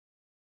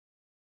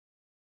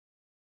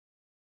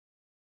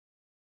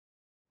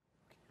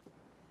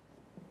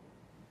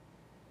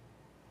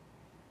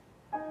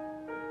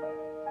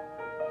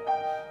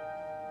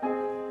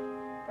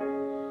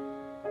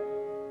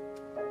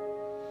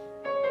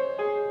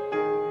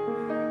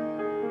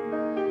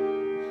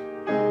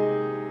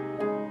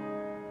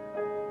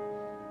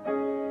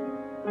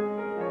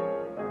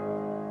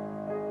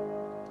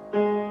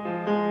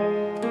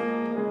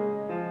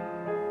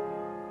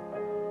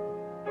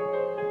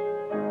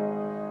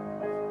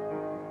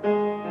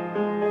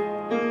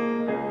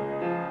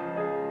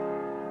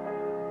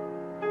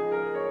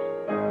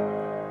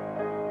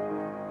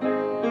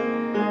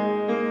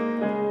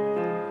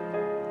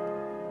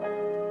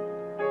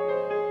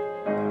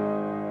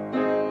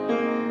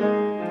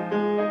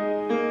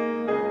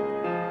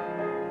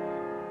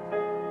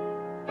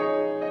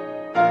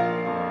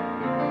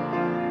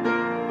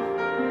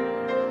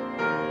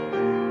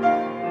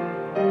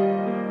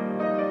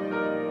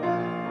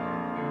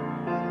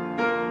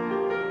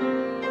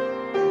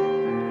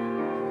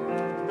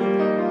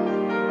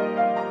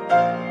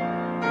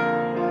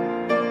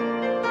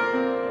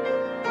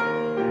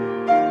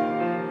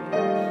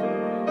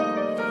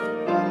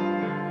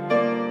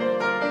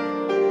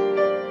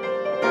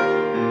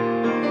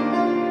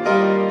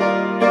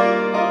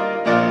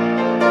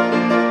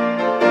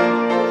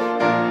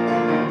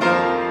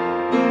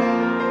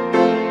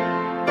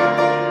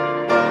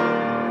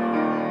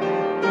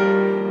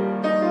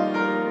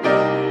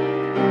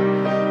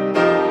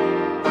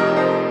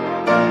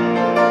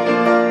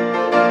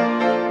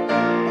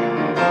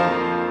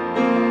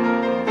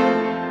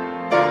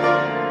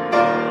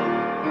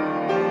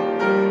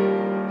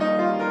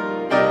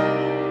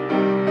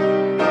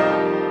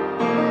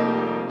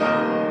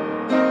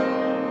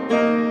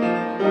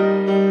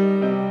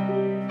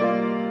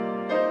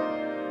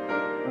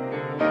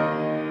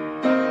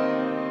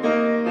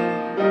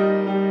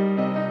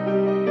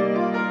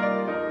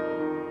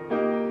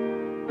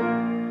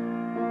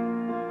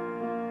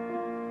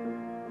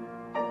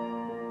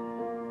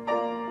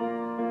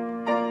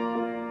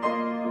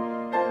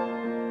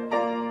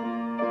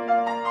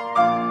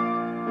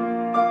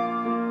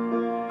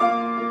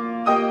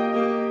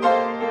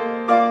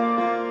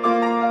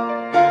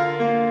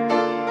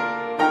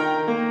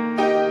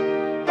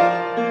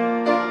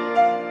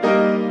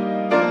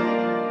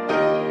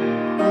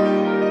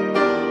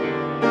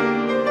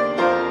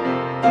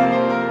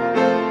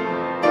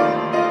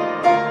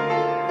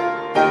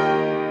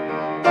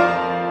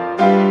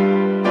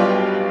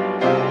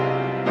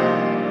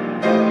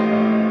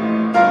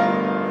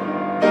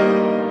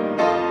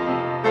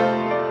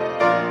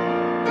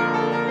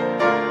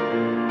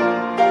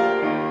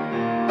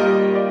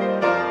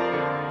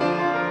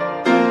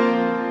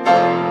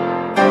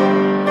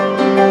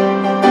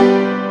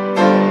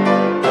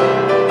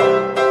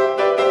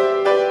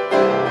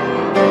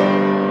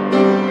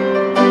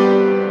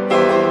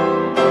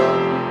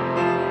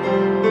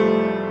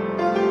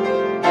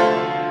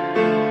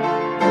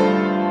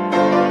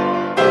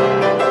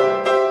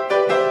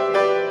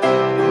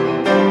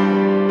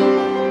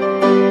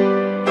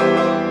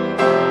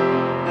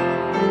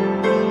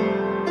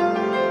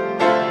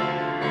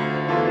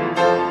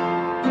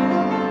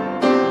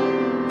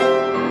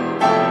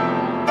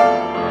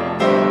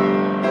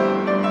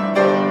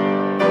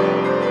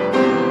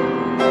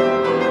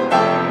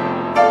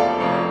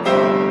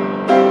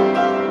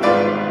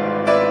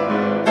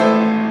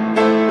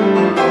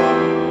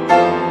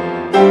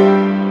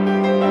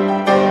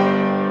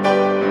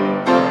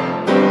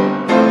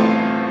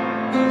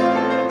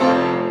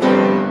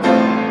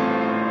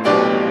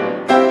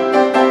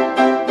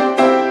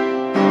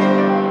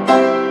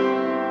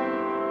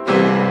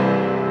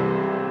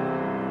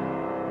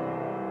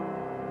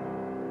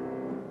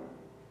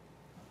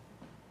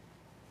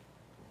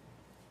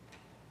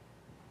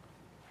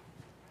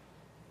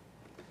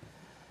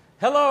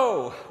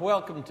Hello,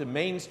 welcome to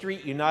Main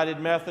Street United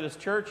Methodist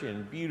Church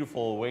in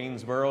beautiful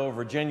Waynesboro,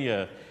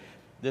 Virginia.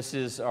 This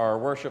is our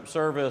worship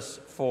service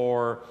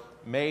for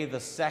May the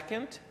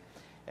 2nd,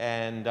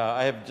 and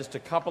I have just a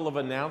couple of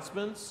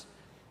announcements.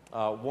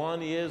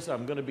 One is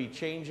I'm going to be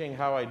changing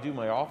how I do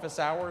my office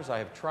hours. I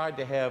have tried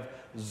to have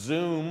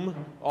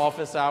Zoom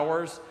office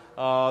hours.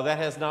 That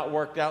has not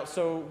worked out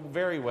so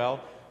very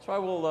well, so I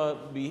will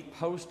be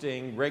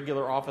hosting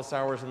regular office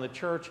hours in the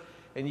church,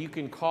 and you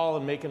can call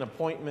and make an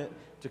appointment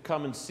to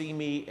come and see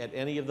me at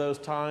any of those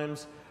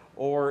times,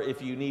 or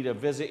if you need a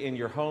visit in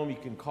your home, you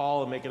can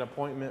call and make an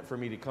appointment for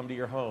me to come to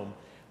your home.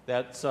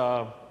 That's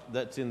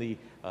in the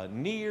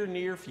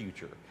near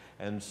future,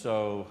 and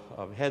so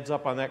heads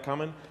up on that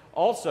coming.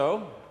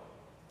 Also,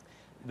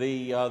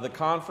 the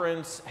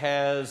conference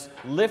has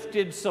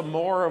lifted some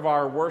more of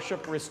our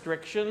worship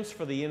restrictions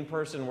for the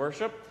in-person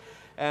worship,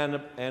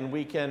 and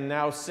we can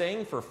now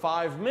sing for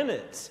 5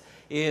 minutes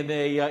in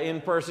a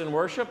in-person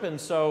worship, and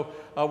so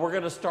we're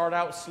going to start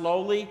out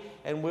slowly,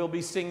 and we'll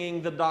be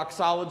singing the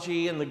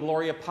doxology and the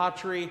Gloria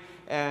Patri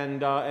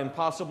and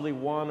possibly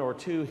one or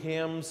two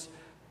hymns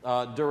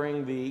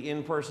during the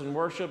in-person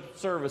worship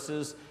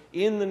services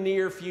in the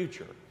near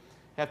future.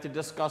 Have to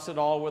discuss it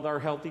all with our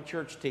Healthy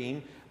Church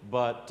team,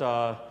 but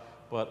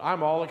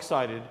I'm all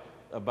excited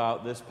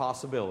about this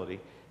possibility,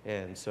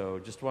 and so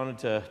just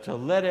wanted to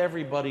let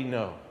everybody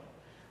know.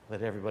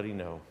 Let everybody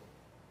know.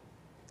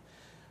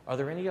 Are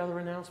there any other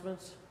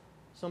announcements?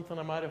 Something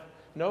I might have?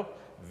 No?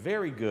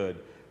 Very good.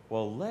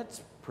 Well,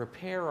 let's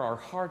prepare our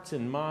hearts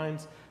and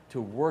minds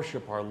to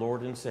worship our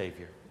Lord and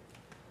Savior.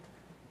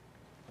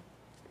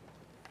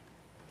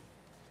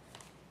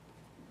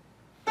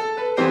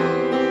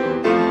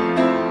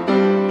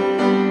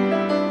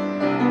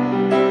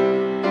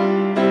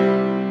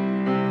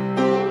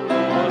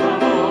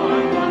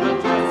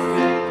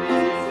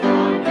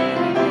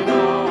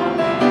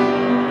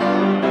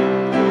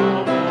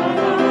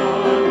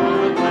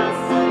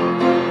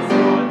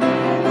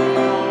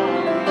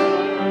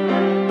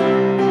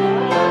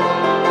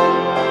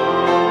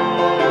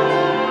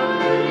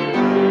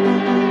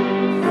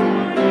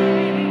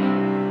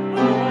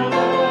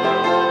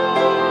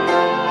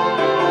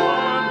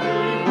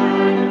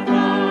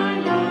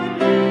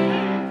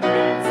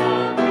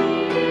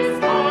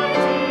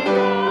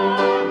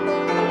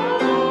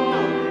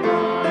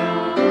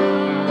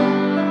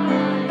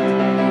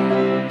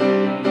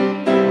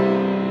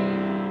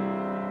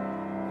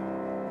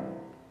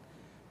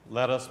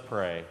 Let us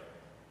pray.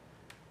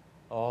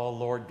 Oh,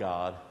 Lord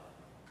God,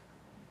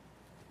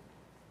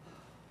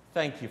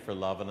 thank you for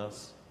loving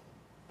us.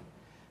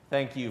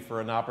 Thank you for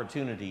an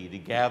opportunity to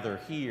gather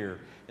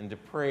here and to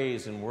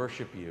praise and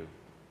worship you.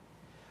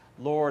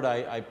 Lord,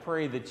 I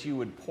pray that you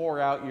would pour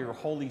out your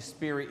Holy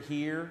Spirit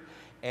here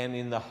and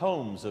in the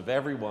homes of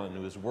everyone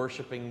who is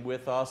worshiping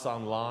with us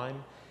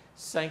online.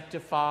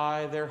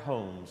 Sanctify their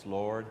homes,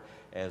 Lord,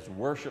 as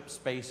worship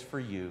space for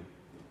you.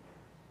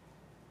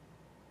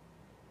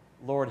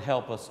 Lord,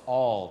 help us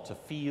all to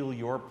feel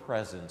your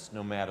presence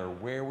no matter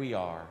where we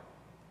are.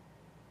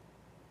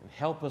 And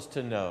help us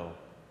to know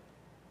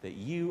that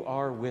you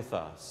are with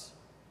us.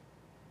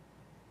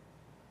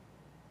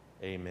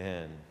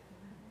 Amen.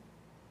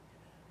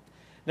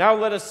 Now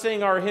let us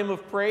sing our hymn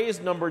of praise,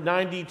 number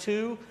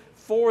 92,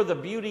 For the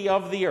Beauty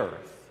of the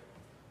Earth.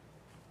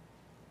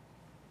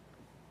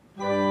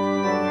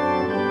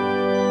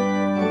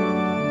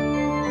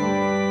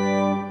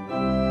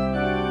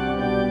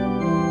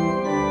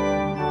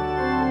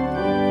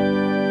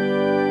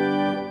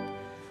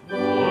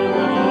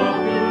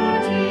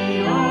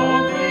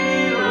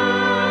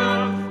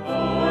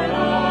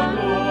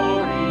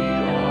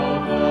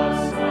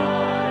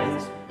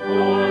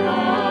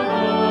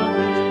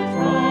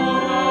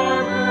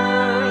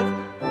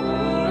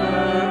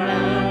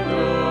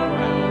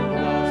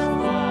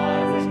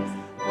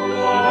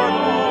 Lord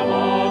of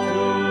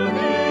all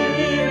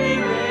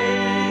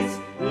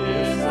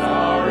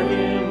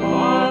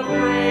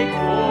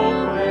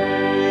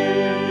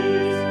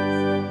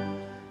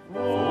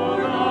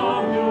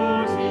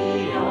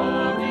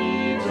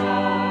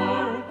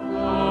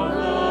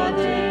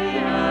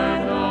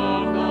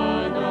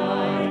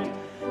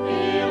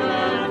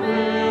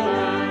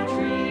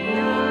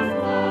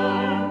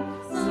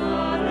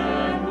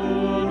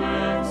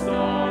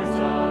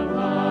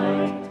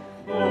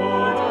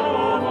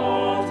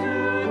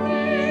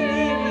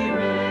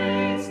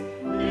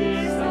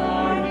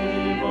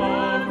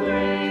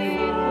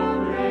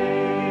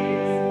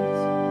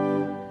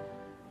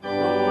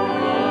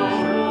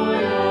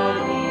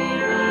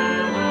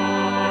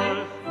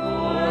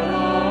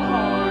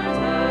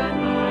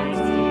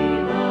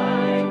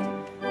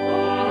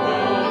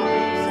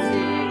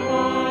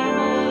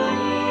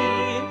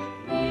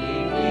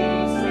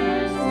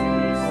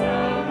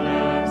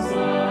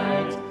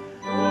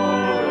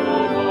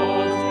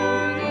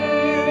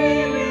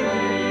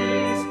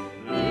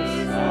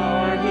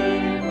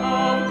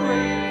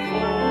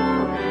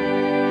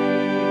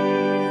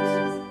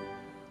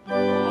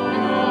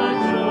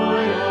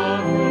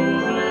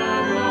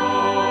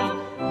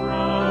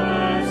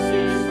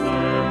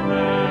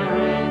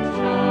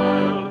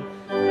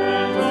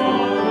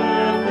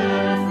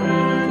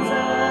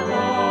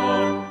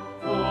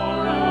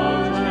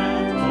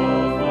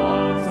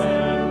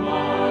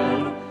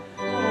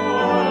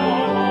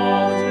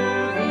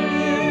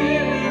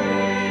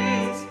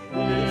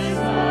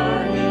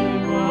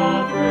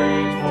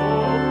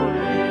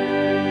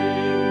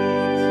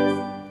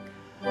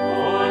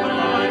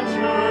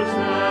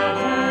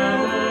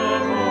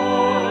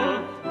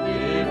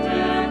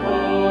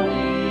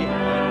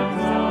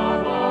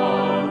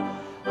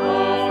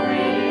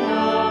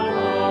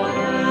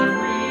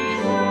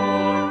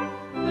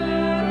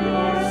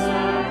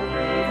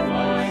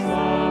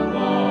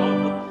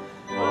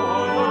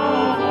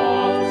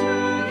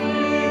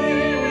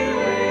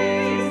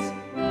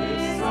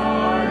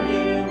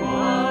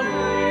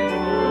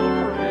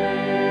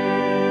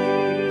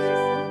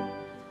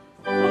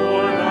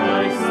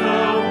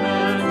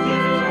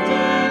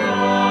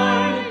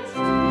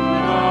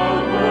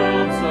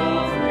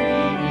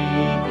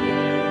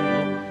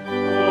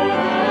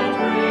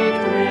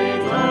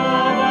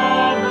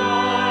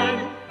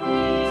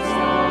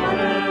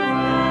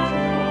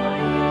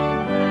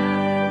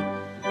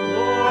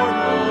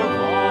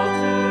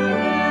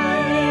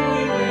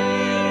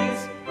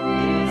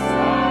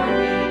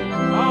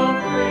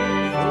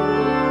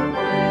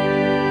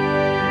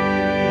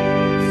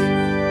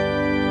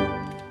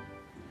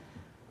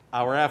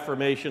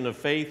affirmation of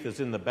faith is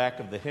in the back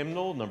of the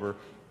hymnal, number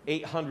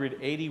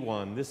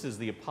 881. This is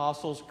the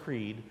Apostles'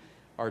 Creed,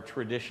 our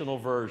traditional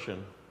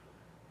version.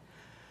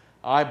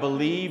 I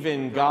believe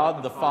in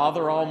God the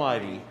Father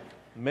Almighty,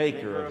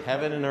 maker of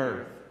heaven and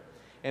earth,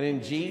 and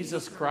in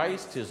Jesus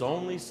Christ, his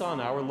only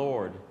Son, our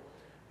Lord,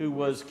 who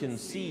was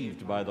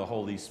conceived by the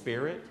Holy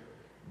Spirit,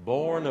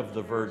 born of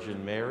the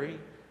Virgin Mary,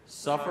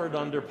 suffered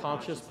under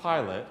Pontius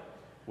Pilate,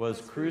 was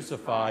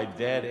crucified,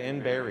 dead,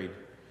 and buried.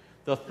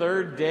 The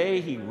third day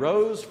he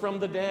rose from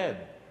the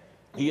dead.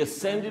 He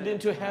ascended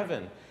into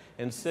heaven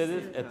and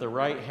sitteth at the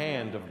right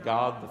hand of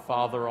God the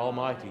Father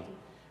Almighty.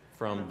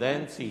 From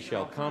thence he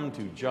shall come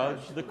to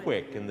judge the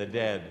quick and the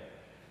dead.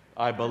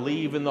 I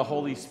believe in the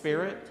Holy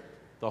Spirit,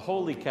 the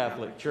Holy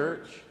Catholic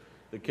Church,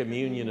 the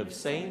communion of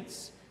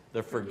saints,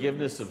 the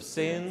forgiveness of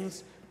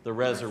sins, the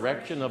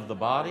resurrection of the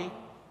body,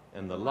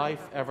 and the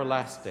life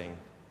everlasting.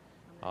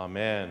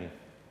 Amen.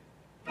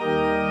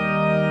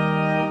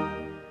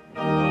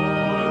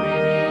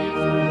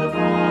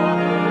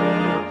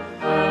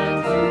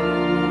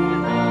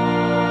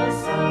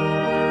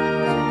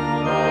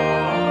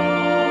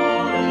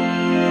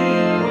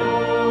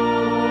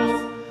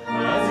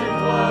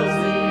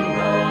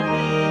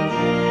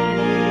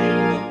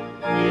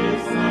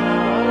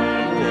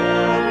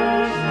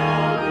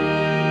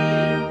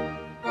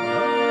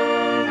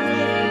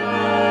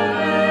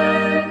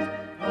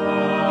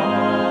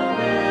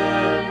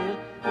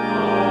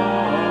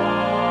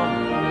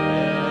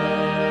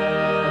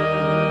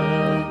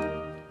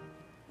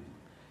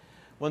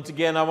 Once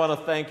again, I want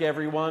to thank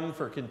everyone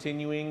for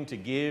continuing to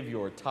give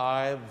your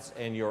tithes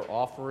and your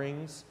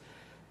offerings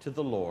to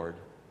the Lord.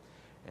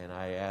 And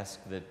I ask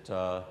that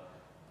the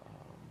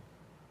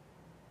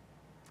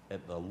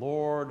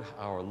Lord,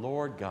 our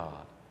Lord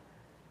God,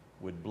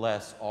 would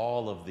bless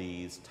all of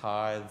these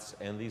tithes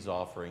and these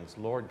offerings.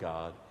 Lord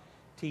God,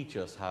 teach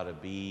us how to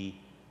be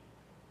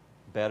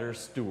better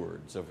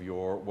stewards of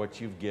what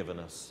you've given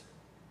us.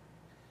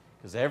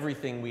 Because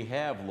everything we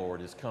have,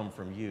 Lord, has come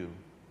from you.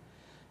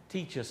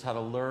 Teach us how to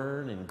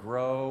learn and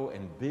grow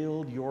and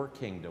build your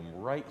kingdom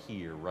right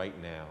here, right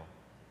now.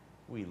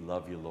 We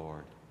love you,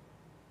 Lord.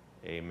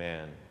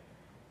 Amen.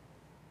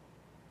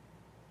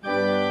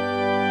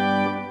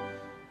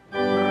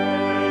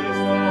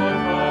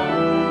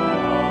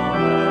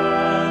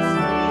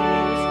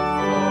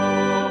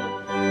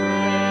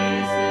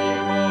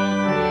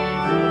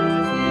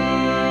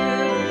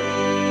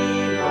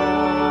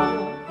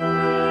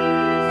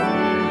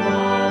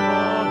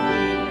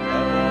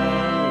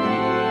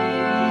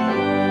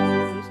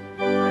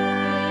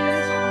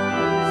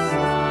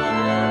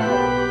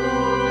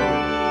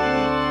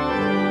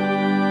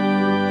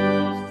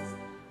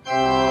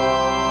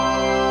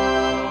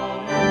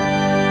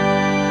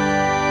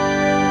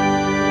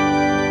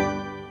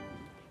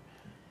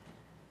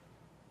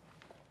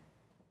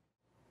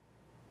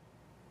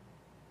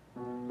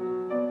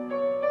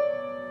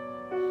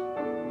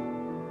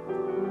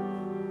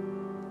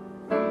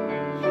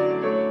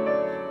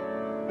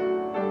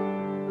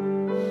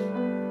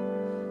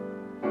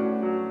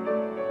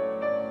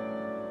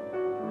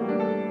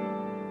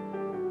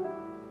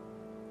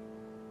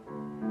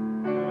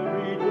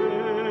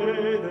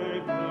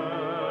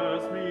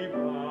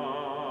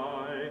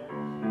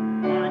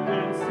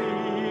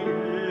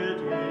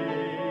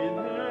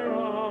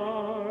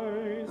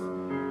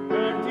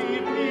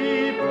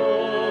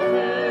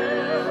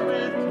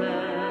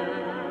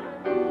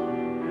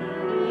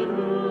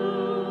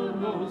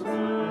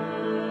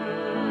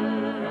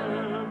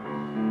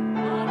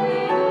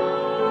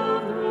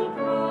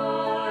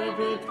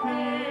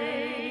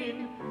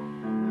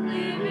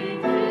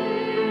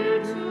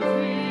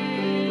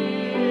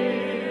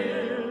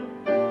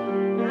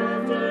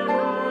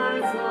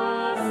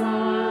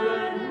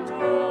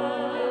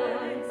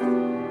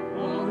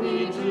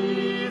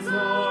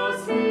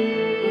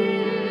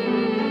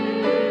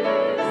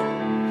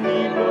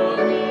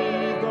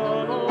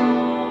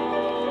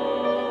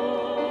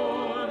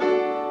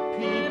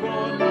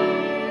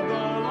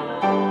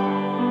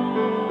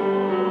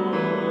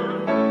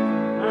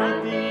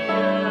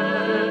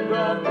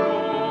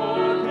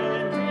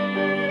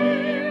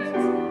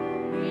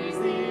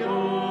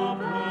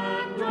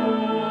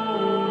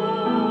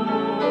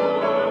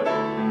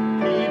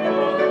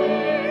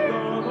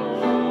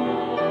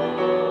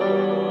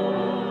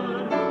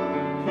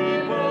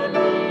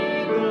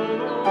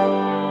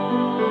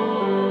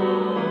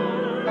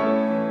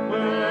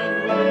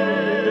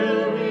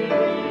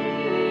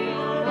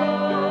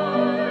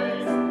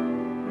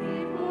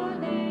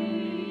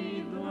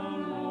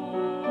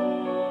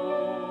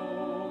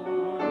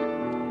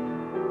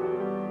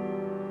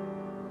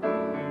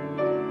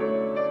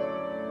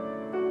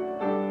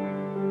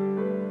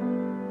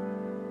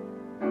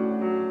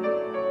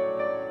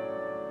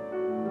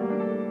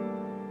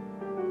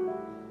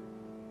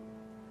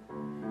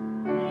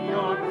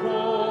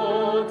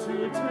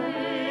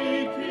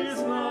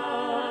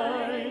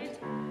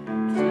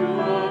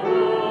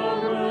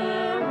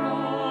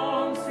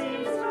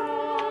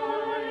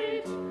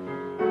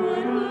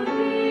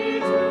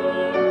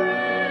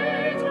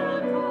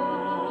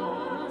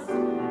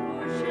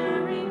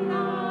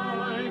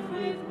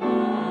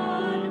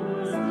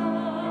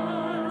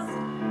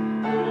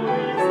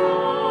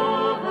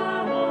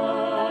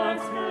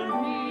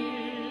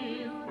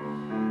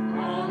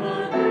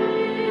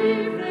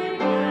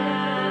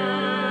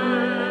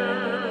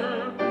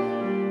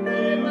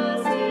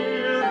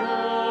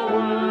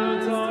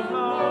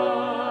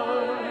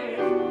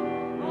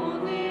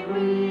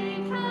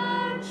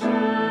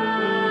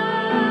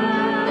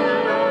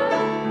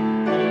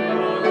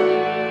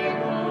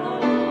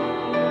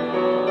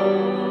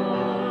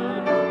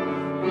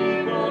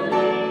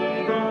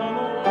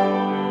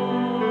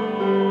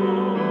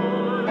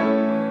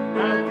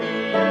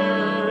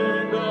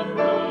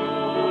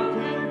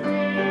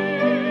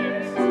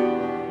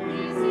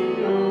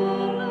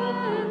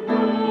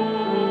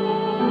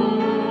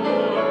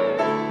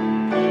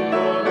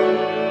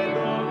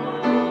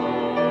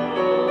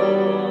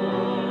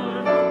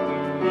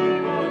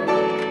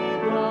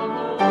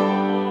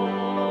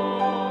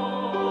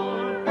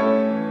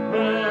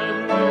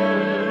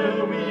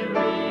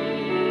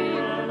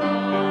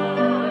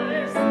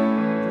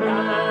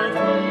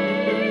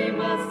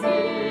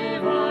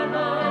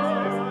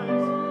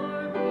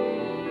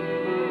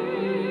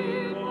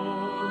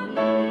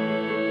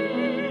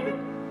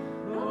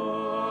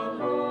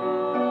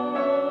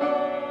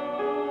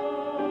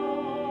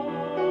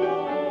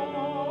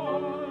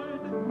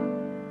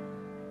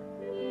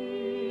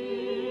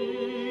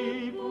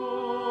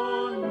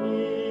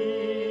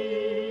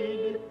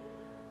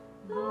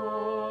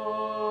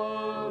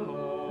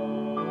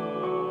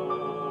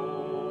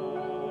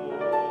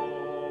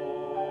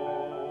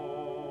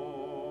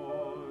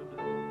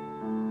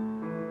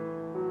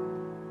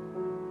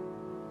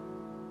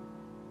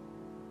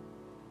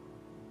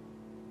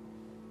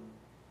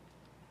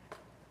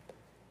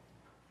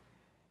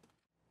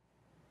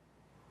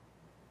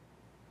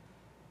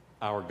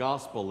 Our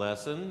gospel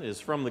lesson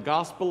is from the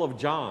Gospel of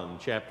John,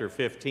 chapter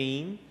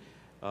 15,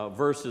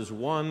 verses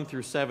 1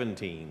 through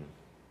 17.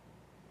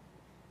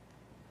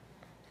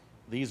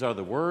 These are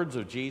the words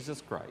of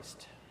Jesus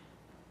Christ.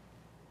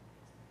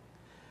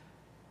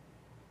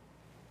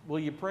 Will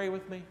you pray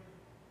with me?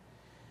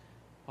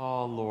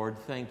 Oh, Lord,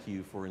 thank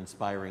you for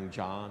inspiring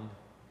John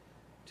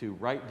to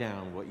write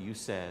down what you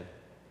said.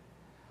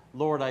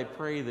 Lord, I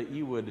pray that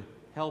you would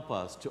help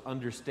us to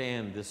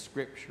understand this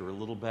scripture a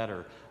little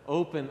better.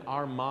 Open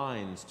our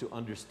minds to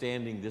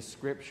understanding this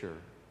scripture.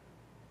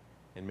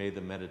 And may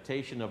the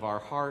meditation of our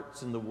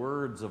hearts and the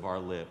words of our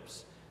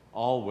lips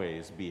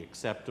always be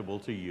acceptable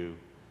to you,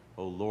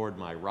 O Lord,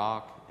 my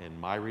rock and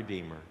my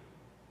redeemer.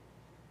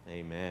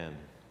 Amen.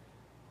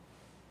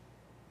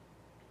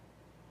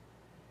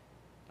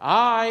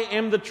 I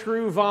am the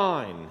true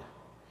vine,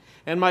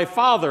 and my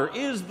Father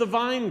is the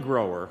vine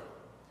grower.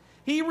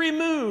 He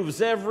removes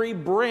every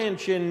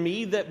branch in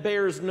me that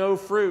bears no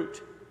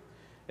fruit.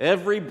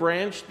 Every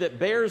branch that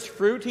bears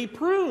fruit he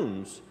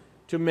prunes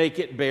to make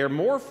it bear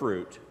more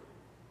fruit.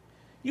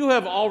 You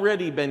have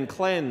already been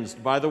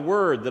cleansed by the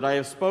word that I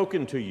have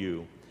spoken to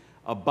you.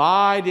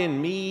 Abide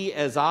in me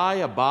as I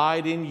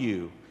abide in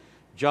you.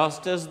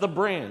 Just as the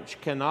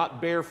branch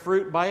cannot bear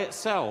fruit by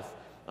itself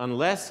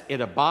unless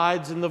it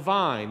abides in the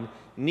vine,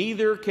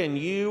 neither can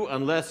you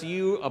unless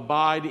you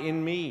abide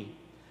in me.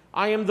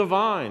 I am the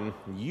vine,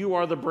 you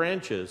are the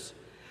branches.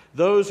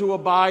 Those who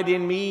abide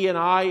in me and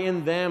I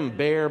in them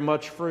bear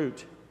much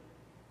fruit.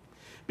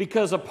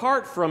 Because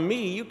apart from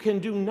me, you can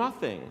do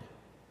nothing.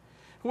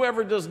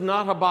 Whoever does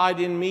not abide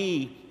in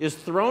me is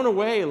thrown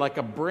away like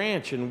a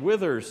branch and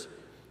withers.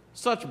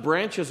 Such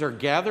branches are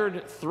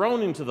gathered,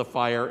 thrown into the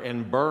fire,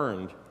 and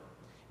burned.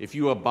 If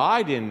you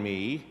abide in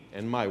me,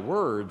 and my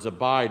words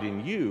abide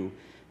in you,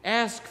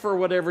 ask for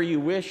whatever you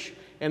wish,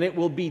 and it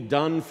will be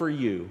done for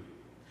you.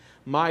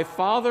 My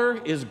Father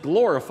is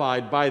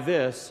glorified by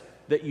this,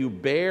 that you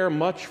bear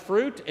much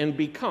fruit and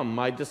become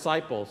my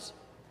disciples.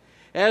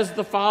 As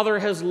the Father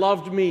has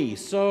loved me,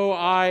 so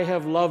I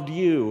have loved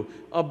you.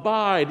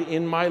 Abide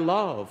in my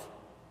love.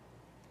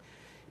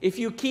 If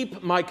you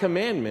keep my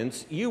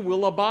commandments, you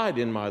will abide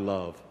in my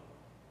love.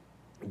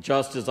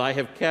 Just as I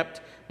have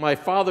kept my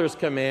Father's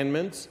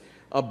commandments,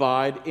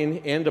 abide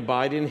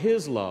in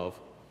his love.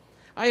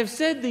 I have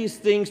said these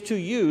things to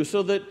you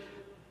so that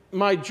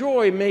my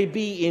joy may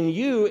be in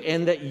you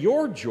and that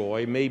your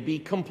joy may be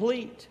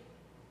complete.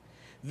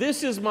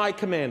 This is my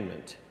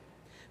commandment,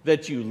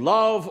 that you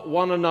love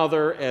one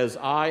another as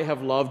I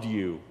have loved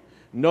you.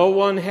 No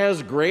one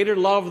has greater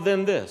love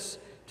than this,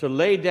 to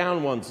lay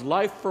down one's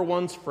life for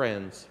one's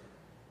friends.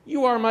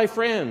 You are my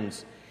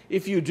friends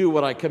if you do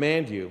what I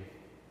command you.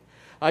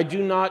 I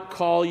do not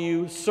call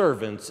you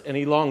servants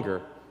any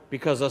longer,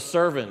 because a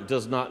servant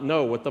does not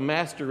know what the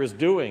master is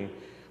doing,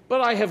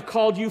 but I have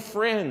called you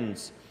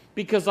friends,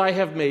 because I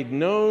have made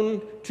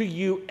known to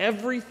you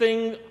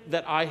everything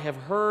that I have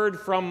heard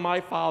from my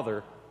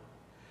Father.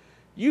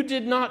 You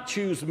did not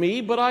choose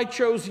me, but I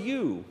chose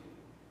you,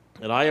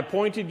 and I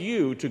appointed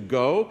you to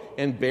go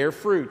and bear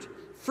fruit,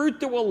 fruit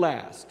that will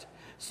last,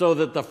 so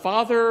that the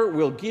Father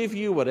will give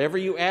you whatever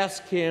you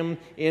ask him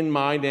in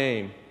my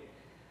name.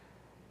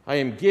 I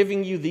am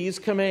giving you these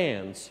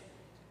commands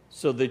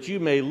so that you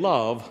may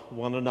love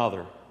one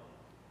another.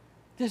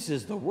 This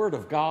is the word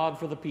of God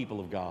for the people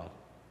of God.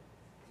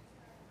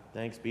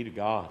 Thanks be to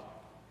God.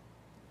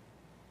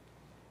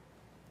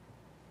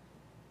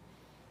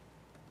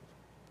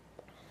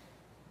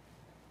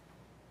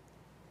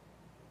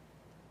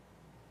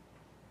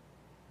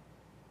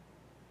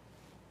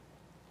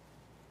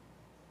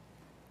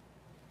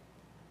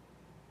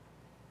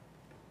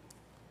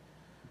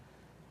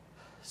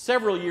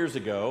 Several years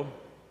ago,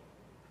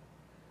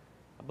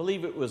 I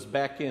believe it was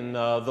back in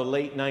the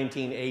late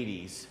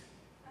 1980s,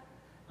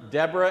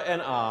 Deborah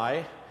and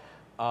I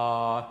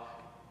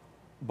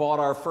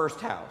bought our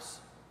first house.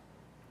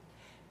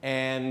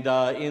 And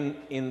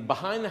in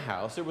behind the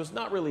house, there was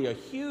not really a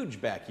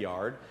huge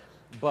backyard,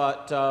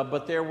 but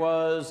there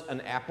was an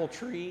apple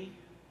tree,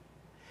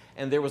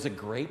 and there was a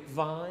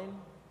grapevine.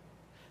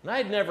 And I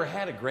had never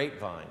had a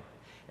grapevine.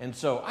 And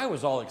so I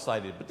was all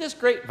excited. But this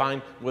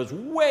grapevine was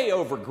way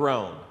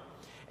overgrown.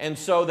 And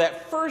so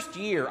that first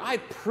year, I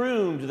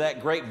pruned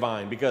that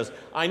grapevine because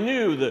I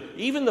knew that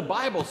even the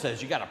Bible says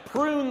you got to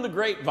prune the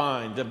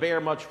grapevine to bear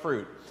much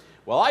fruit.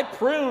 Well, I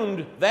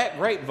pruned that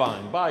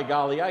grapevine. By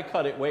golly, I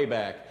cut it way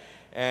back.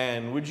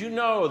 And would you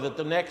know that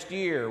the next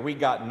year we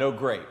got no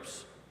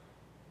grapes?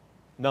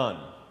 None.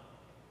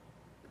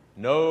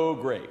 No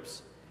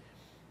grapes.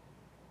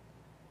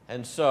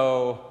 And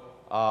so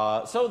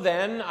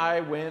then I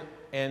went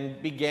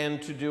and began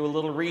to do a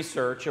little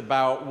research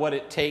about what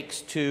it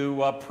takes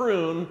to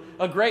prune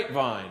a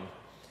grapevine.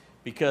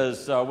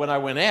 Because when I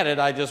went at it,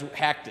 I just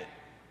hacked it.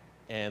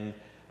 And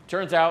it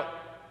turns out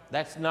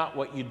that's not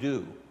what you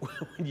do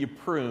when you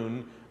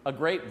prune a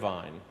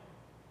grapevine.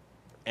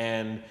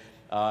 And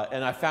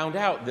I found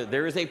out that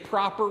there is a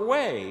proper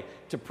way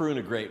to prune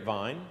a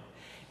grapevine,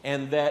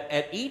 and that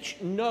at each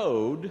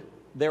node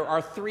there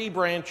are 3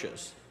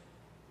 branches.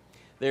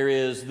 There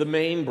is the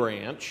main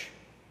branch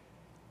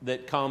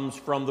that comes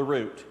from the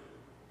root.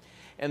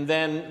 And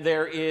then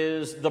there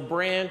is the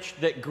branch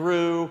that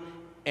grew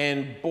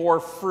and bore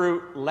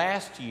fruit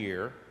last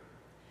year.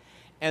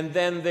 And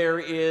then there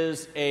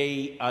is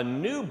a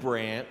new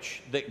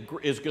branch that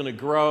is going to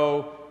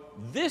grow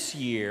this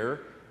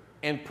year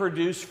and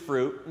produce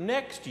fruit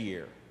next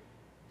year.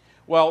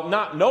 Well,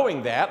 not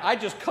knowing that, I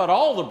just cut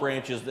all the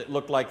branches that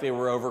looked like they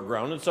were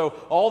overgrown. And so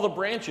all the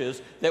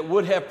branches that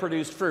would have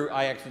produced fruit,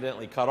 I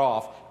accidentally cut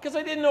off because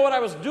I didn't know what I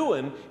was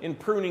doing in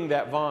pruning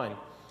that vine.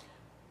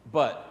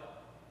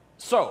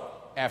 So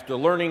after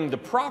learning the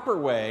proper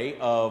way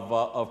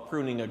of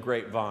pruning a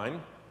grapevine,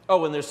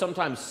 oh, and there's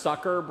sometimes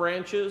sucker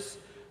branches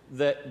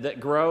that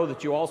grow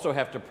that you also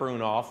have to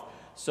prune off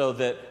so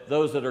that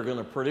those that are going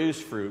to produce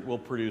fruit will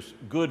produce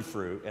good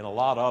fruit and a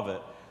lot of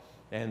it.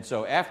 And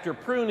so after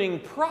pruning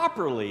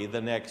properly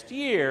the next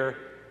year,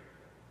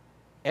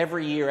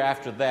 every year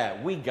after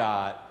that, we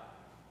got,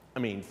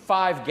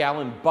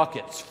 5-gallon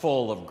buckets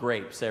full of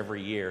grapes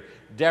every year.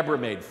 Deborah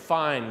made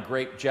fine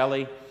grape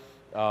jelly.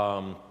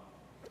 It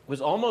was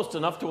almost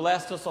enough to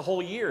last us a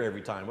whole year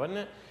every time, wasn't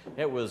it?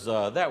 That was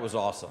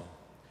awesome.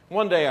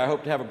 One day I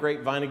hope to have a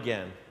grapevine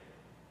again.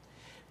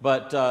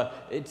 But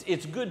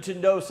it's good to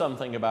know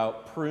something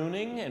about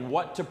pruning and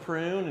what to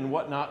prune and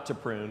what not to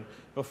prune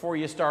before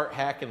you start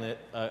hacking at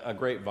a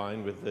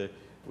grapevine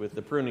with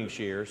the pruning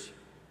shears.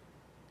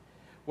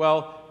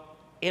 Well,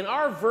 in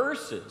our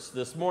verses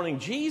this morning,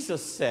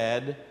 Jesus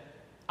said,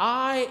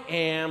 "I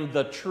am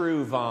the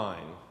true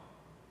vine,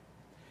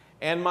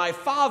 and my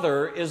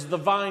Father is the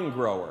vine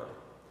grower."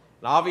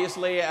 And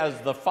obviously, as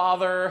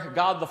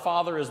God the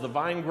Father is the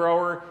vine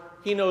grower,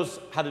 He knows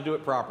how to do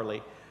it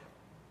properly.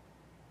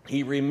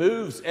 He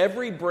removes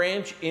every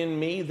branch in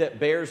me that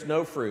bears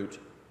no fruit.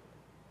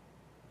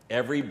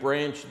 Every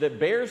branch that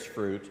bears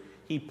fruit,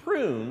 He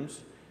prunes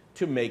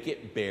to make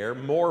it bear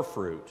more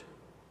fruit.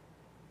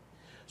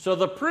 So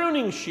the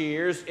pruning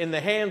shears in the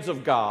hands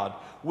of God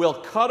will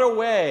cut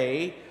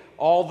away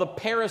all the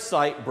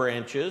parasite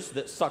branches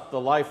that suck the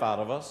life out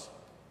of us.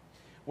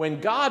 When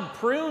God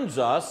prunes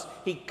us,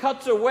 He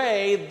cuts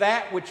away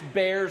that which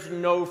bears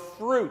no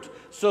fruit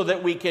so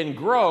that we can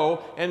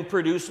grow and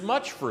produce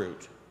much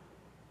fruit.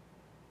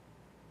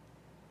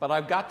 But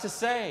I've got to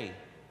say,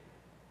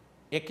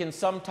 it can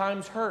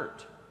sometimes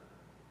hurt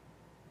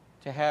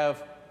to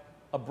have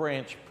a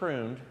branch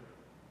pruned.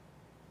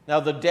 Now,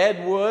 the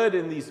dead wood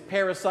and these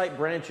parasite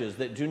branches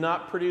that do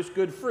not produce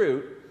good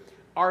fruit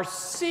are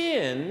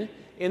sin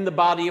in the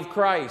body of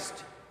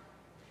Christ.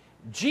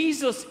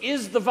 Jesus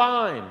is the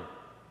vine.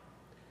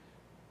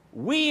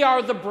 We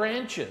are the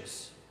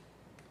branches.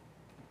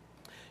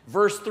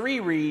 Verse 3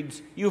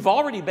 reads, "You've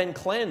already been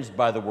cleansed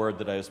by the word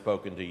that I have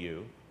spoken to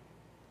you."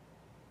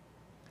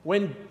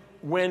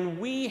 When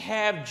we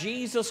have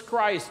Jesus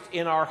Christ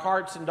in our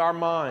hearts and our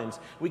minds,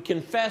 we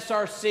confess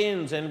our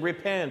sins and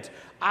repent,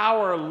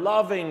 our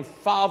loving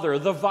Father,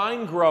 the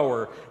vine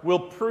grower, will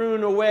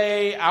prune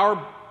away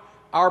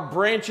our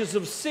branches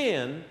of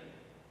sin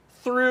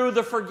through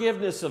the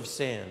forgiveness of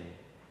sin.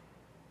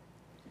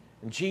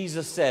 And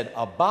Jesus said,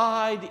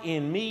 "Abide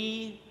in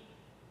me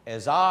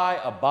as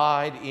I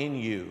abide in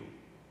you."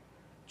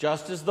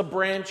 Just as the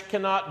branch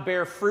cannot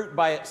bear fruit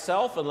by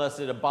itself unless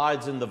it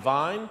abides in the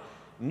vine,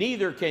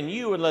 neither can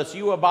you unless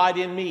you abide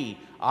in me.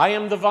 I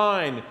am the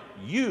vine,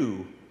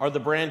 you are the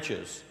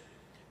branches.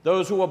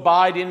 Those who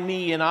abide in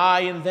me and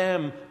I in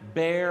them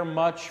bear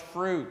much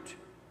fruit.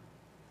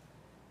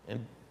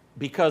 And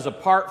because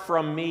apart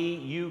from me,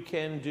 you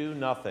can do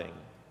nothing.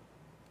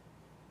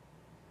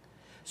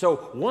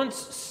 So once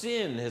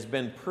sin has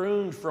been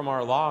pruned from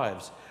our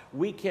lives,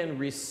 we can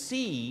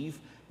receive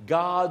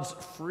God's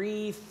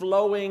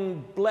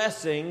free-flowing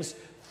blessings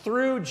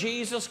through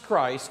Jesus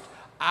Christ,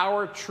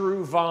 our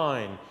true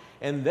vine,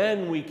 and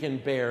then we can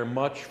bear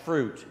much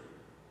fruit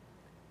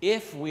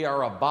if we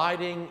are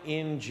abiding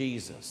in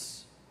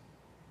Jesus.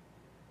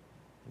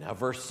 Now,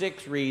 verse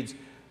 6 reads,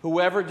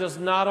 "Whoever does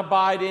not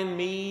abide in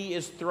me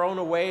is thrown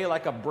away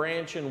like a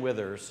branch and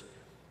withers.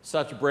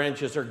 Such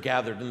branches are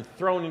gathered and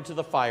thrown into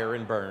the fire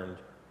and burned."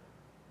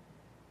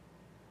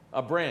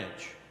 A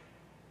branch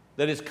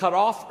that is cut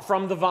off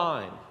from the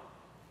vine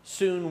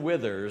soon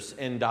withers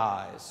and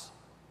dies.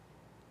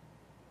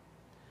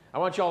 I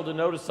want you all to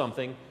notice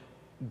something.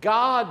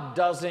 God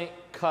doesn't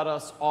cut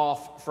us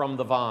off from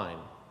the vine.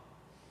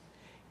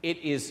 It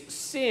is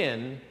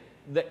sin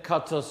that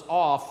cuts us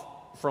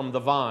off from the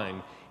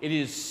vine. It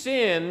is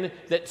sin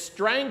that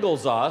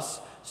strangles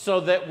us so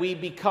that we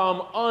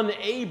become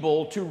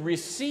unable to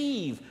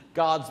receive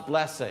God's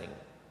blessing.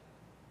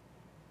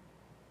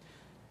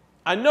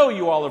 I know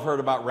you all have heard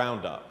about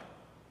Roundup,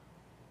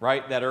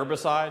 right? That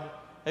herbicide.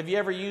 Have you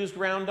ever used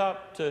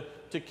Roundup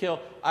to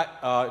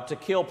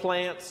kill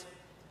plants?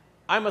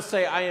 I must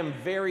say I am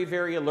very,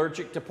 very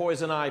allergic to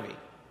poison ivy.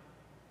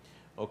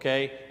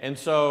 Okay? And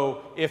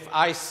so if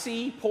I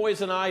see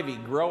poison ivy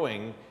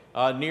growing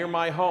near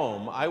my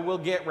home, I will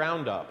get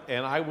Roundup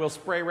and I will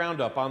spray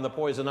Roundup on the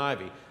poison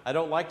ivy. I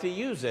don't like to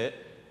use it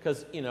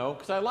because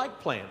I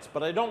like plants,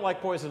 but I don't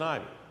like poison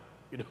ivy.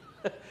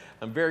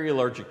 I'm very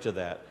allergic to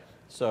that.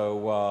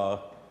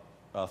 So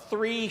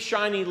 3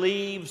 shiny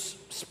leaves,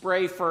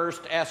 spray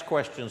first, ask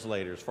questions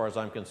later, as far as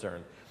I'm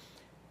concerned.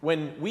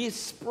 When we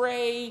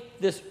spray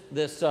this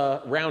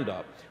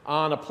Roundup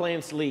on a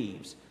plant's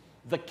leaves,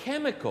 the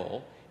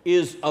chemical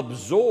is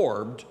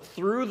absorbed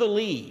through the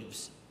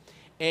leaves,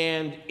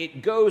 and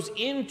it goes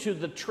into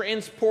the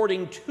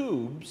transporting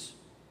tubes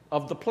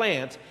of the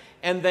plant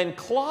and then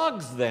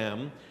clogs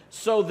them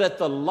so that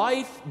the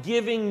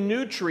life-giving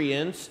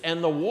nutrients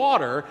and the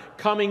water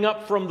coming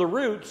up from the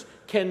roots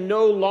can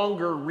no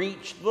longer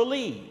reach the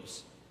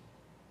leaves.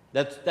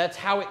 That's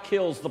how it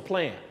kills the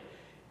plant.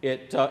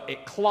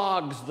 It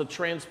clogs the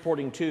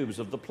transporting tubes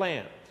of the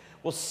plant.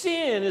 Well,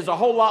 sin is a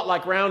whole lot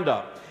like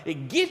Roundup.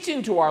 It gets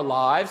into our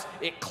lives,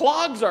 it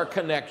clogs our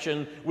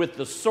connection with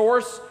the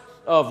source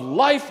of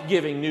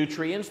life-giving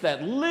nutrients,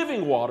 that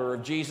living water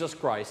of Jesus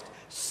Christ.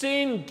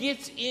 Sin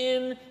gets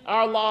in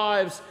our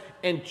lives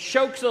and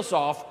chokes us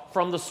off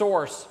from the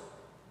source.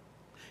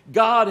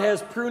 God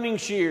has pruning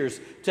shears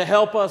to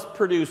help us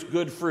produce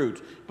good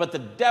fruit, but the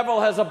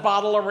devil has a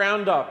bottle of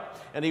Roundup,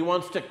 and he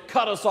wants to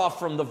cut us off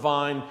from the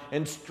vine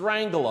and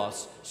strangle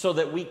us so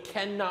that we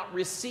cannot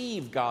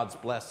receive God's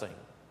blessing.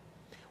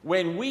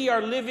 When we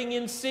are living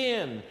in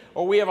sin,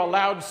 or we have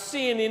allowed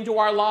sin into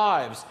our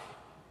lives,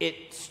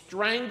 it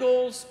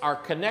strangles our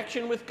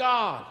connection with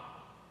God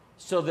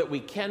so that we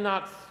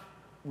cannot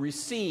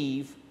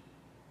receive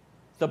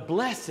the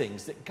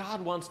blessings that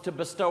God wants to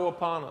bestow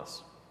upon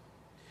us.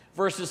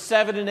 Verses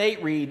 7 and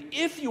 8 read,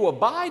 "If you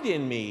abide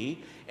in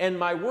me, and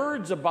my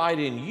words abide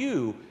in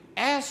you,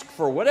 ask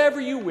for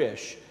whatever you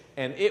wish,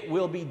 and it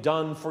will be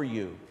done for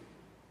you.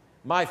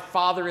 My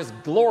Father is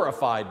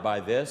glorified by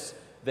this,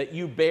 that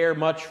you bear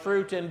much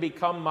fruit and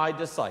become my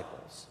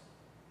disciples."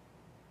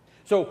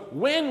 So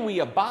when we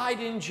abide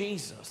in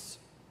Jesus,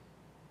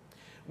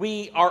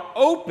 we are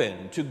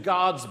open to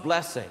God's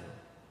blessing.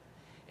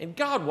 And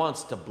God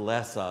wants to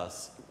bless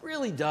us,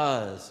 really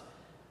does.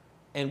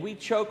 And we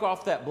choke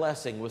off that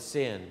blessing with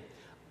sin.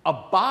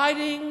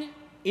 Abiding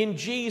in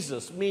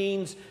Jesus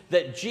means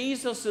that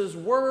Jesus'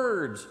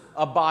 words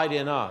abide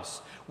in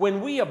us.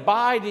 When we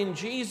abide in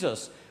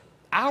Jesus,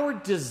 our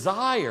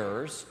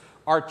desires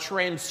are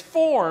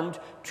transformed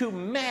to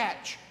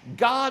match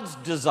God's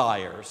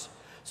desires,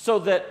 so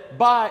that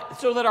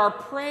our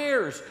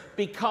prayers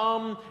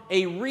become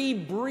a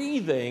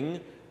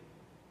rebreathing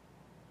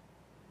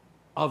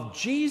of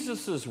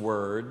Jesus'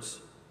 words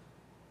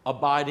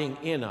abiding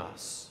in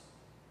us.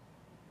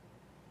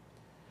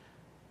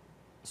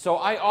 So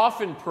I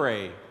often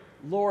pray,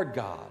 Lord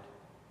God,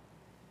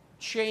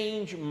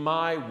 change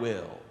my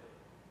will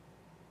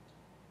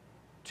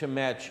to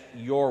match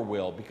your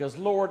will, because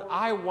Lord,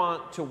 I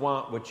want to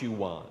want what you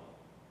want.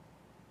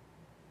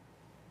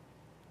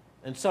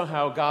 And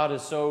somehow God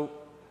is so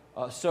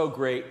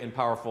great and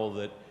powerful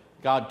that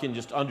God can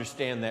just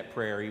understand that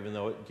prayer, even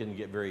though it can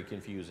get very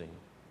confusing.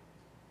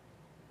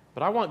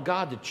 But I want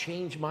God to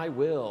change my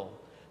will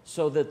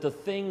so that the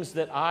things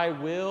that I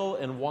will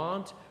and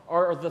want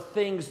are the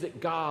things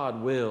that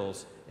God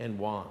wills and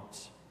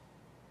wants.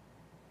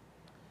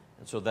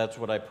 And so that's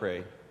what I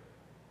pray.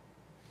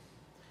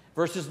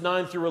 Verses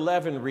 9 through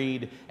 11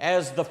 read,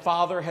 "As the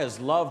Father has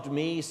loved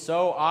me,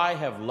 so I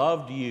have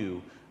loved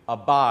you.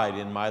 Abide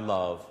in my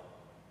love.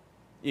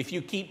 If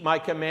you keep my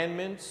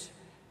commandments,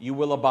 you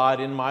will abide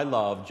in my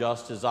love,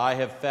 just as I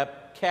have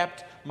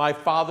kept my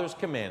Father's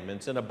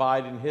commandments and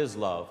abide in his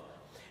love.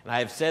 And I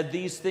have said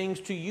these things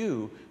to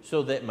you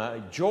so that my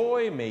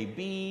joy may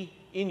be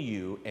in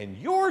you and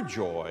your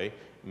joy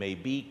may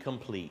be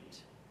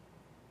complete."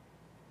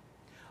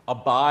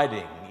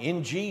 Abiding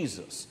in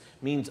Jesus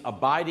means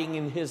abiding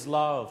in his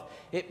love.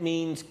 It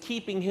means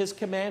keeping his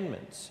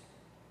commandments.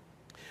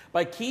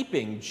 By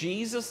keeping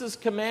Jesus'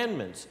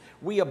 commandments,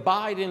 we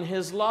abide in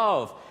his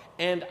love,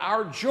 and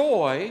our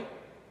joy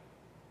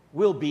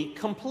will be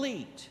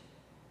complete.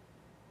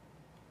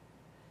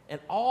 And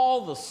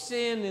all the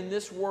sin in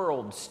this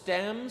world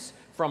stems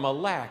from a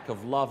lack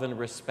of love and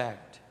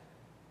respect.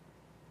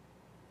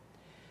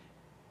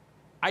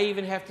 I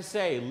even have to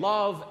say,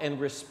 love and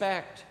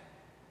respect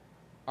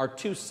are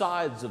two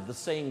sides of the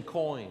same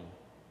coin.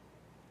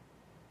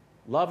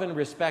 Love and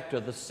respect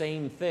are the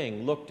same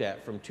thing looked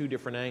at from two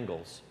different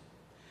angles.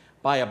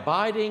 By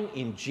abiding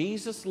in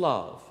Jesus'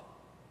 love,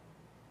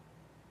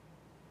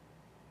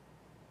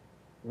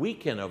 we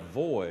can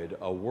avoid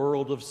a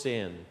world of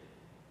sin.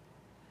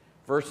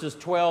 Verses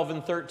 12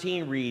 and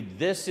 13 read,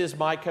 "This is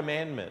my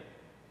commandment,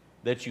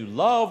 that you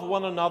love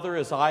one another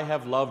as I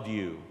have loved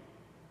you."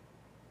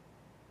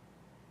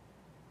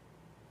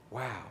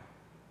 Wow.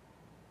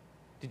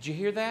 Did you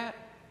hear that?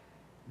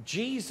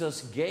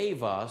 Jesus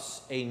gave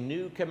us a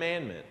new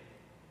commandment.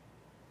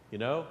 You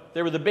know,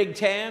 there were the big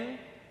 10,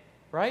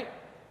 right?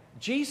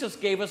 Jesus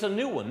gave us a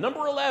new one,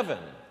 number 11,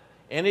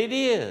 and it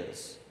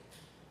is,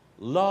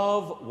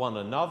 "Love one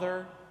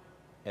another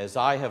as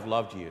I have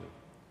loved you."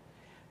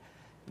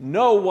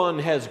 No one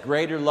has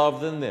greater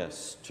love than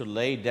this, to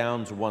lay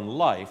down one's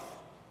life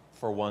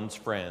for one's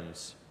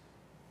friends.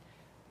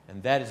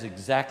 And that is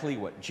exactly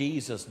what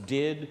Jesus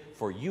did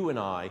for you and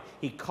I.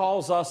 He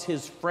calls us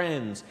his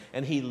friends,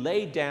 and he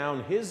laid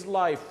down his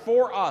life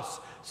for us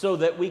so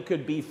that we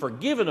could be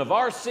forgiven of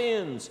our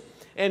sins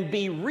and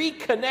be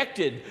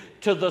reconnected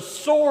to the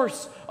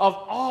source of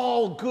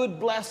all good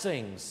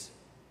blessings.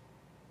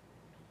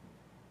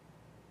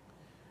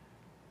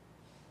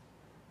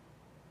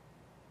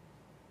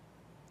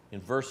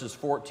 In verses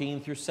 14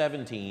 through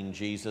 17,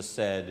 Jesus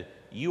said,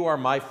 "You are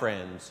my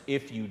friends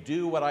if you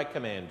do what I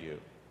command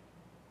you.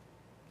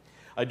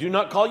 I do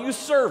not call you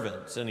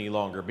servants any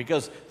longer,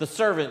 because the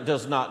servant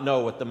does not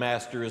know what the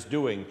master is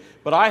doing.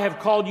 But I have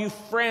called you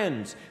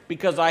friends,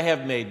 because I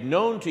have made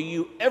known to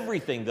you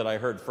everything that I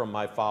heard from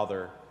my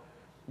Father.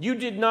 You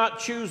did not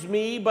choose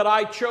me, but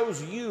I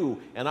chose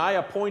you, and I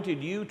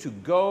appointed you to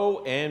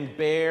go and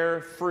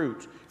bear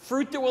fruit,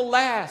 fruit that will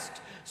last,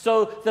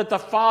 so that the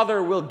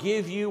Father will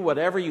give you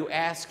whatever you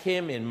ask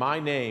him in my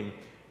name.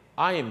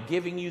 I am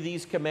giving you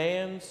these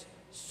commands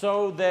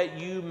so that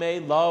you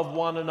may love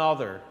one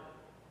another."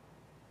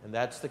 And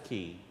that's the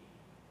key.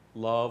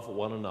 Love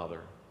one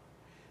another.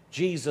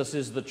 Jesus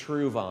is the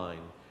true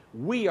vine.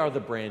 We are the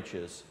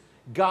branches.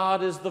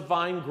 God is the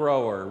vine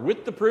grower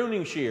with the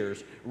pruning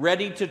shears,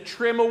 ready to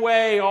trim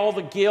away all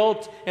the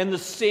guilt and the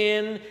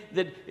sin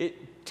that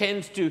it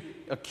tends to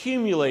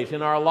accumulate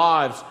in our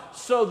lives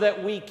so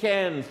that we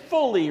can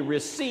fully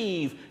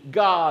receive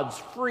God's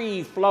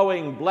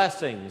free-flowing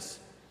blessings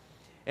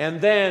and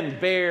then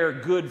bear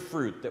good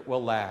fruit that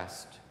will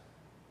last.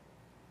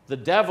 The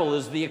devil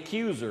is the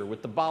accuser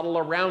with the bottle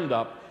of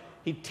Roundup.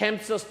 He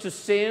tempts us to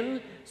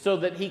sin so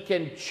that he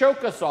can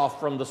choke us off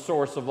from the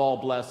source of all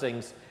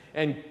blessings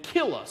and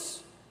kill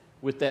us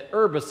with that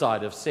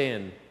herbicide of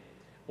sin.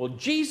 Well,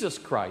 Jesus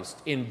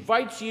Christ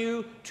invites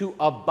you to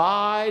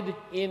abide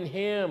in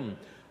him.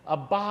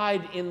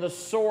 Abide in the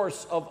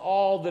source of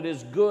all that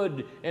is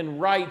good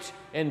and right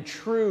and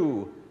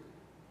true.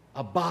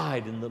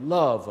 Abide in the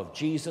love of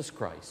Jesus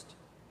Christ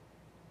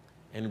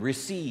and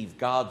receive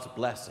God's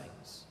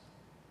blessings,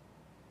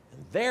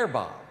 and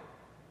thereby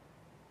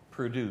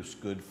produce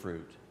good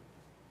fruit.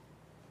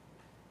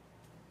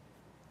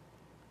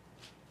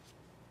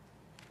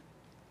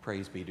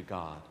 Praise be to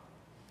God.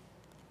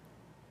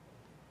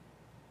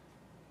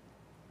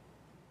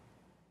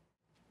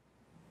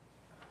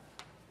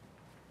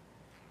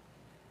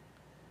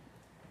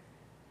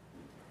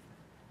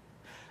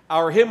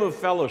 Our hymn of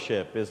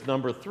fellowship is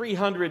number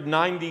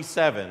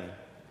 397,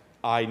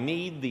 "I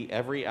Need Thee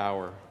Every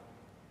Hour."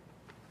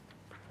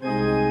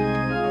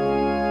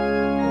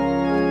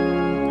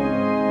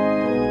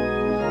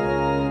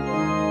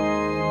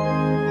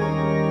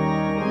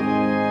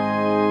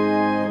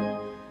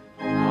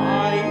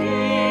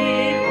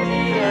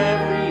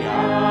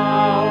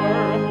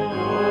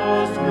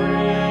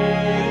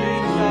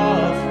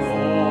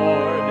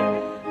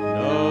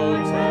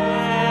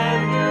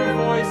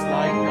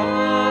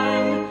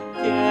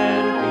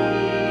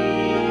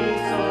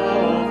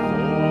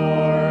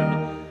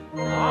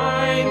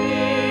 I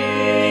need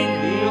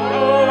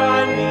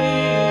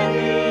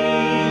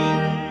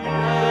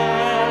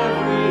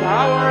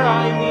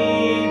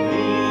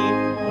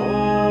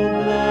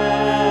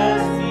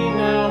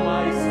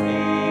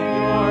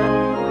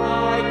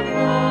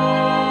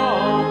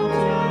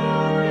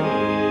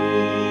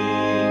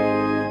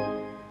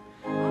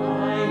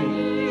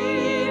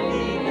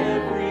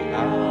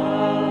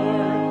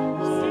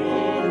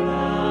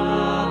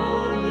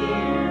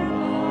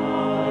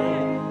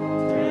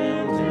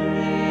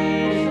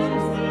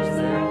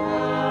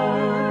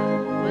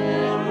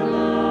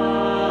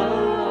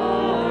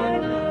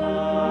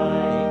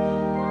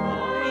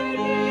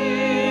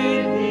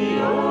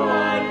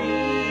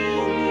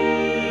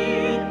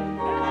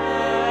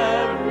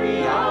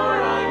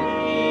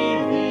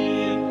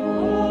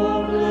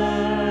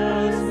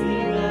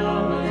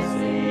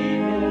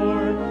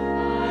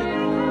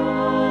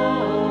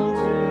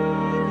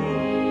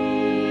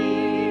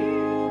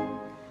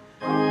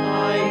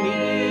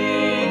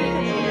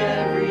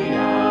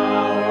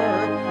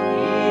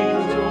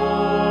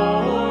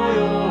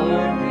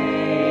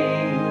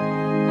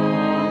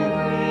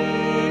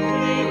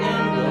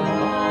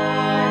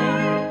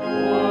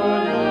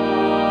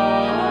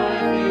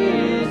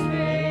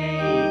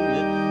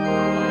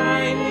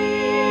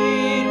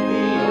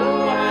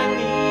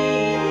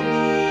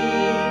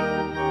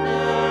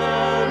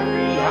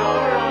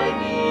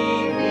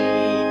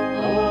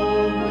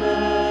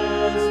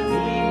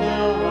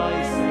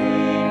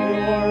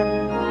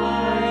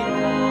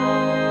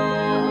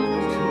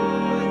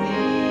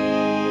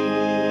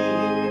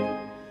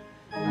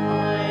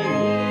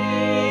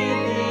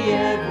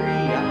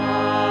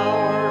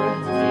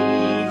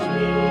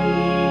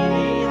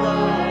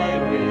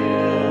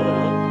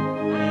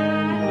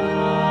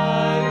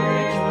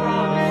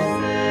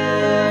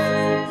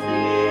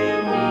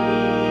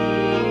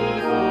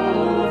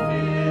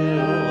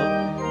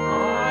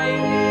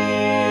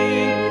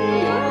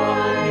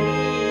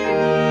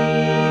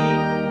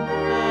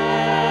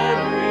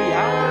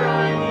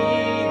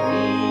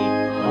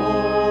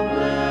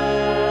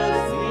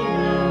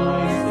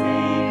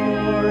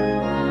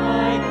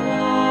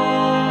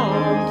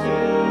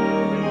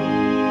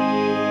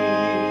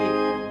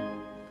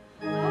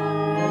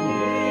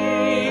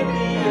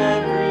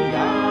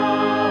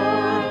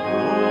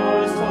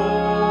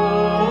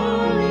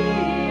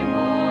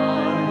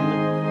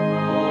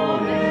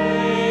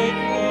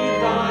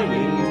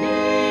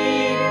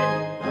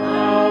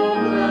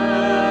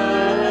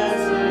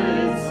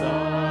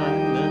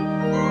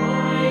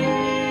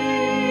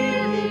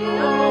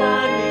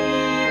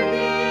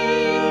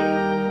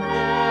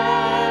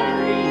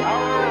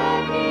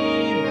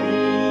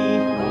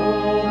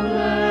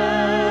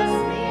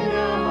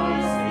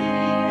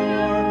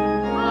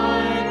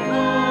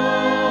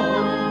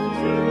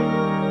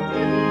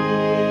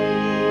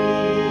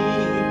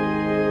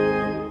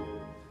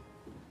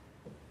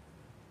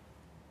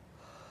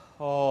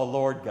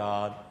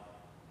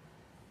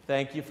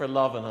Thank you for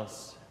loving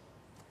us.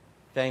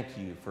 Thank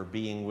you for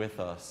being with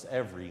us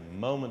every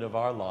moment of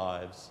our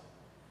lives.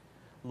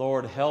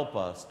 Lord, help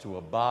us to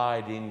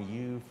abide in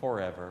you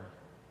forever.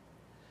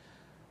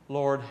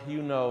 Lord,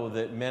 you know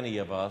that many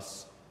of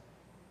us,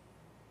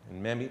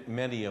 and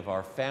many of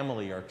our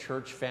family, our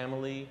church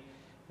family,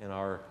 and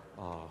our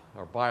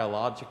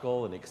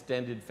biological and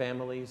extended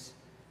families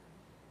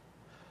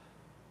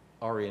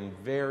are in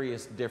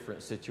various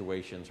different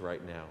situations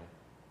right now.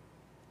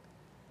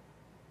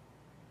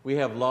 We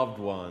have loved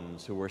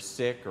ones who are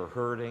sick or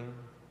hurting,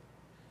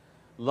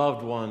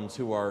 loved ones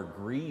who are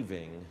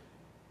grieving.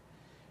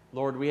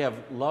 Lord, we have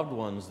loved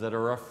ones that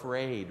are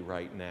afraid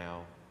right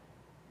now.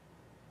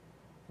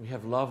 We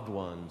have loved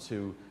ones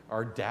who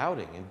are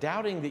doubting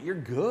that you're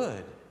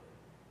good.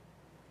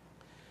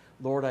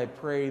 Lord, I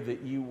pray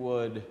that you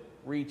would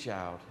reach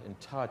out and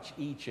touch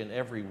each and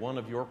every one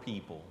of your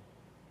people.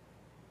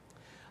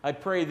 I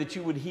pray that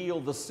you would heal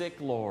the sick,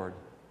 Lord.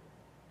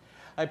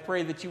 I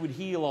pray that you would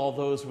heal all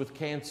those with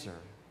cancer.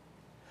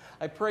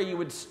 I pray you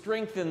would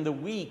strengthen the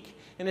weak,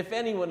 and if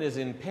anyone is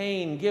in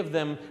pain, give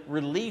them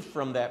relief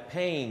from that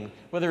pain,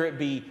 whether it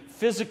be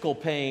physical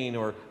pain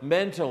or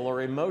mental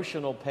or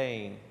emotional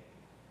pain.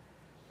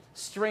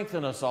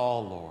 Strengthen us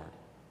all, Lord.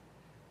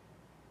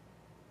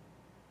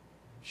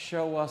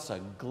 Show us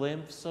a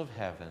glimpse of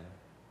heaven.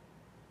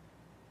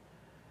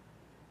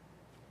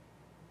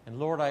 And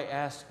Lord, I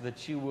ask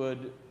that you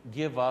would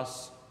give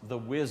us the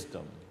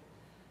wisdom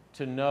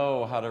to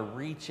know how to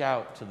reach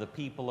out to the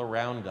people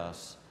around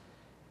us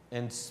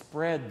and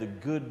spread the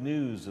good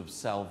news of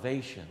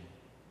salvation.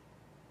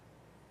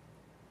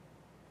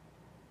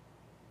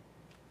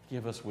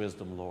 Give us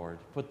wisdom, Lord.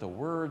 Put the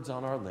words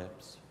on our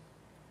lips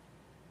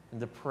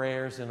and the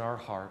prayers in our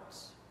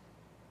hearts.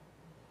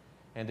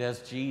 And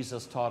as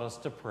Jesus taught us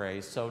to pray,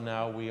 so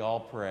now we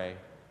all pray.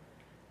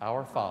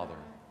 Our Father,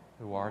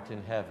 who art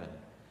in heaven,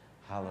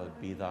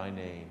 hallowed be thy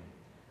name.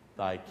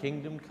 Thy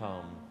kingdom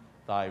come,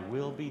 thy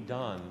will be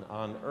done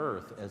on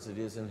earth as it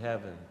is in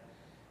heaven.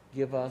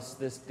 Give us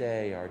this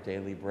day our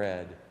daily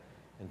bread,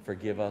 and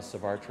forgive us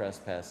of our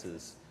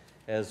trespasses,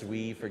 as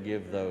we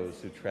forgive those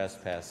who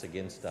trespass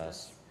against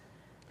us.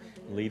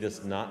 Lead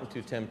us not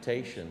into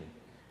temptation,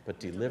 but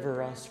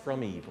deliver us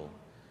from evil.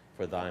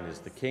 For thine is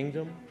the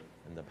kingdom,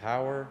 and the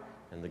power,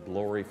 and the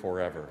glory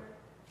forever.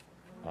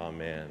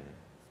 Amen.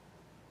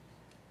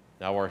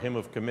 Now our hymn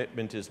of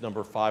commitment is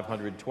number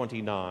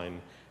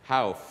 529,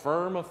 How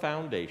Firm a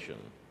Foundation.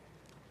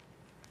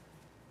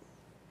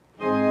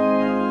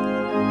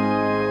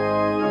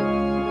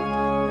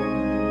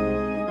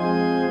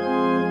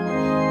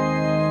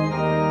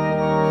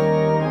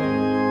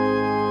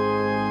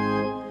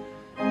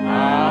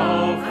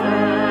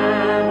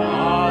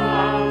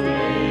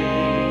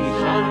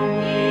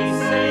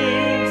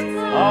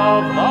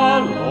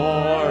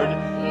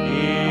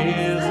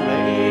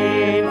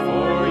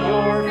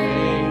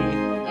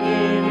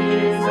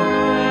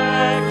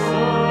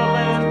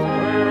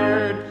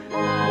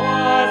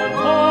 What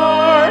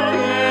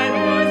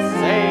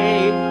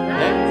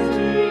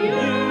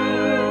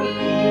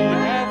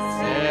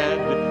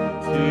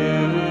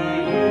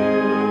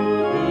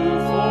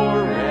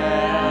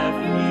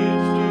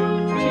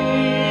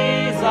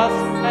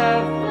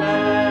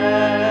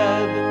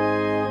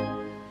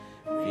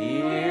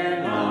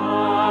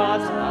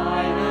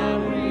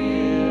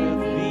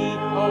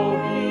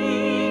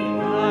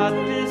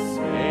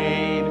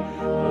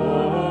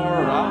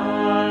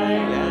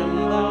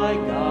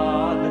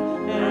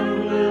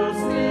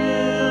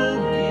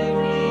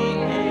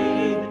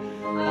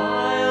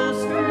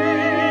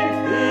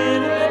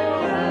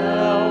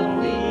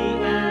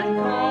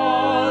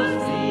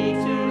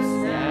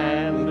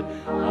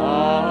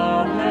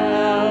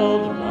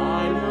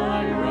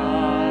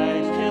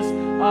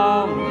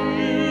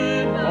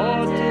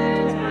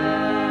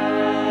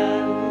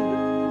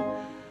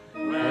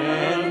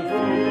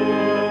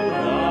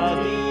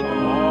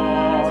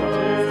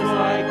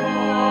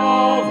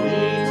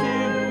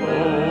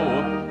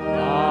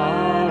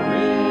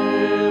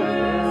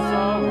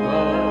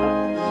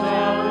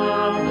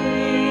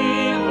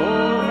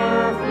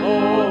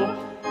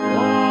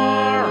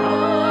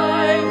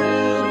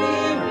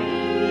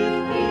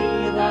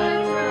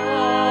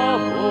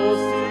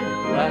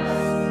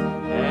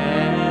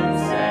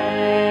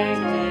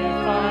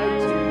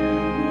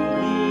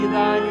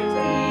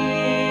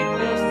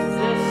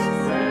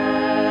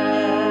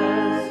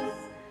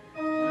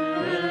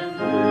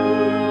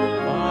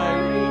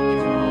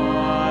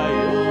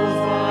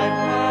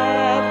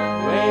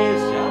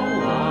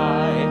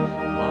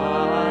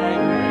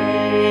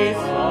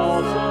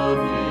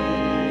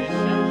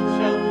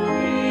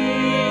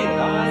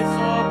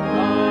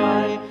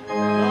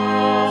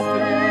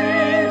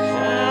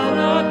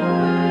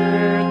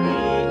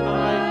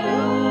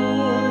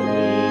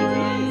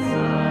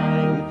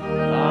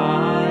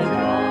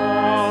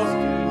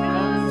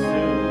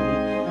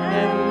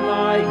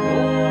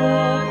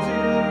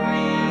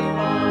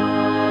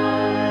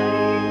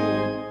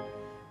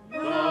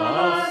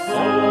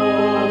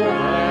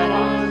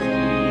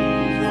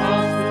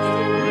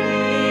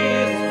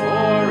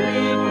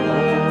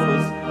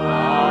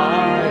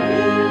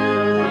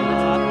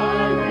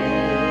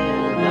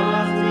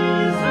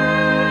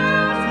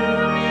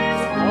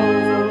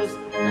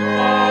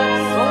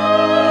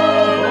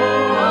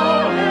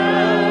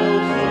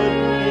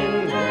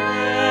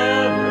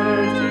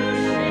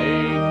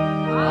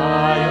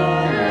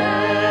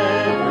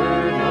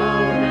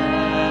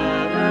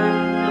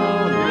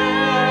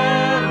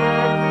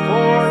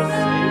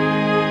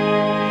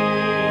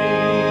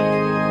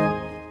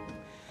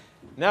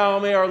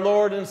our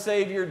Lord and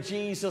Savior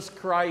Jesus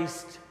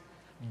Christ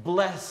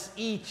bless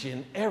each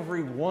and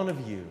every one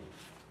of you.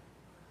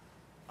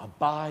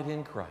 Abide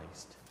in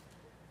Christ.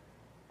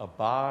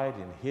 Abide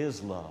in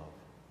His love.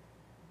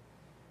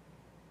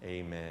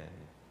 Amen.